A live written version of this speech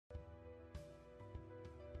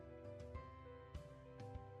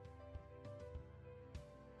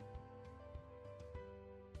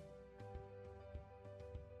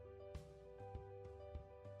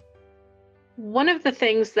One of the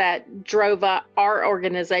things that drove our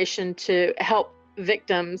organization to help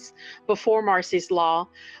victims before Marcy's Law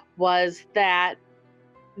was that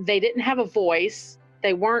they didn't have a voice,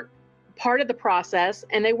 they weren't part of the process,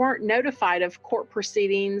 and they weren't notified of court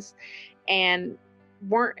proceedings and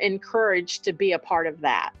weren't encouraged to be a part of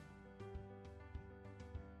that.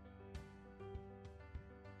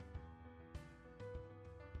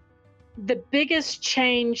 The biggest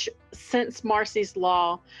change since Marcy's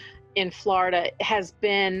Law in Florida has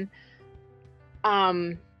been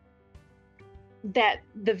um, that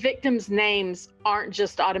the victims' names aren't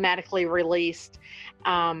just automatically released.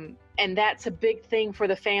 And that's a big thing for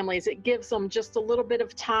the families. It gives them just a little bit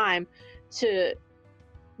of time to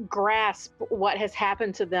grasp what has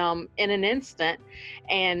happened to them in an instant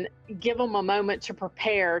and give them a moment to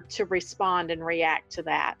prepare to respond and react to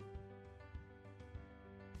that.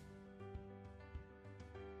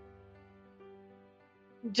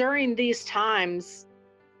 During these times,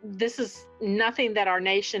 this is nothing that our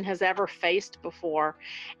nation has ever faced before.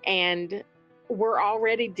 And we're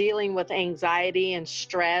already dealing with anxiety and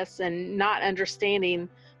stress and not understanding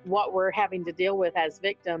what we're having to deal with as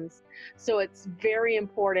victims. So it's very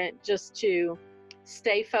important just to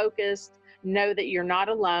stay focused, know that you're not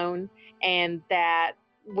alone, and that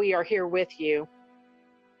we are here with you.